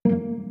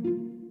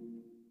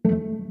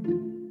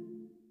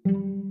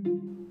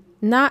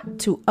Not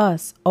to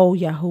us, O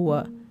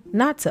Yahuwah,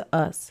 not to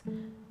us,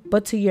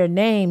 but to your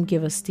name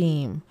give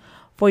esteem,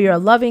 for your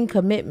loving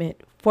commitment,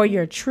 for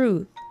your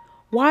truth.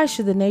 Why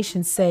should the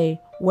nations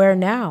say, where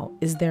now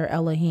is their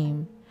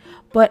Elohim?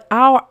 But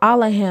our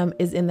Elohim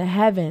is in the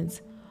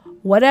heavens.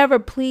 Whatever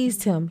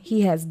pleased him,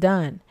 he has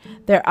done.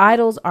 Their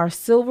idols are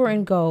silver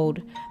and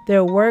gold,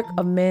 their work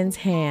of men's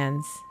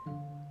hands.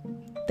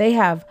 They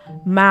have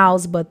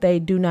mouths, but they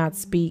do not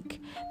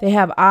speak. They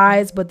have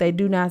eyes, but they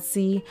do not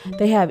see.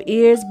 They have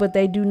ears, but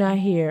they do not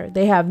hear.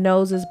 They have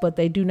noses, but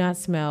they do not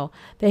smell.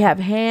 They have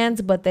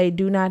hands, but they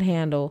do not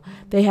handle.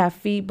 They have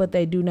feet, but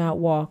they do not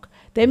walk.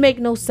 They make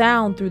no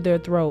sound through their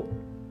throat.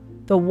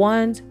 The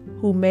ones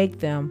who make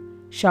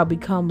them shall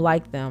become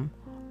like them,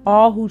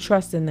 all who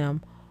trust in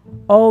them.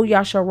 O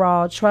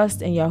Yasharal,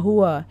 trust in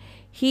Yahuwah.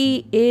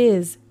 He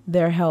is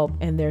their help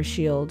and their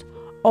shield.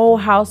 O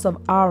house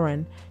of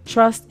Aaron,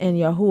 trust in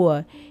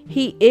Yahuwah.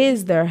 He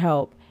is their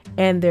help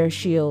and their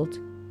shield.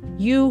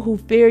 You who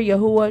fear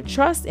Yahuwah,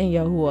 trust in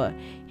Yahuwah.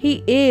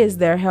 He is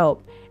their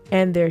help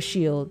and their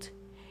shield.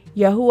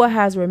 Yahuwah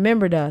has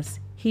remembered us.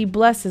 He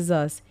blesses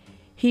us.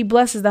 He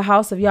blesses the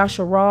house of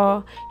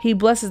Yasharal. He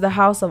blesses the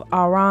house of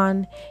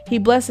Aaron. He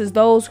blesses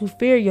those who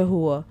fear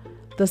Yahuwah,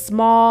 the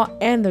small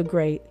and the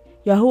great.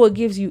 Yahuwah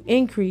gives you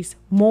increase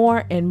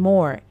more and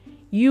more.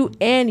 You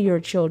and your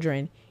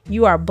children.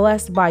 You are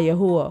blessed by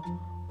Yahuwah,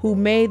 who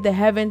made the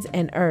heavens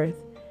and earth.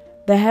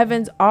 The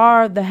heavens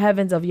are the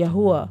heavens of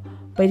Yahuwah,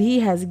 but he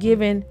has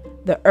given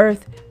the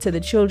earth to the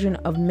children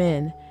of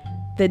men.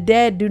 The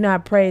dead do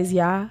not praise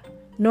Yah,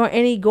 nor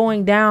any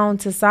going down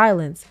to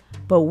silence.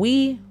 But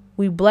we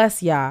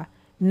bless Yah,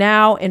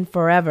 now and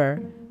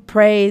forever.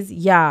 Praise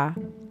Yah.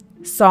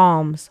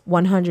 Psalms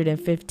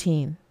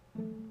 115.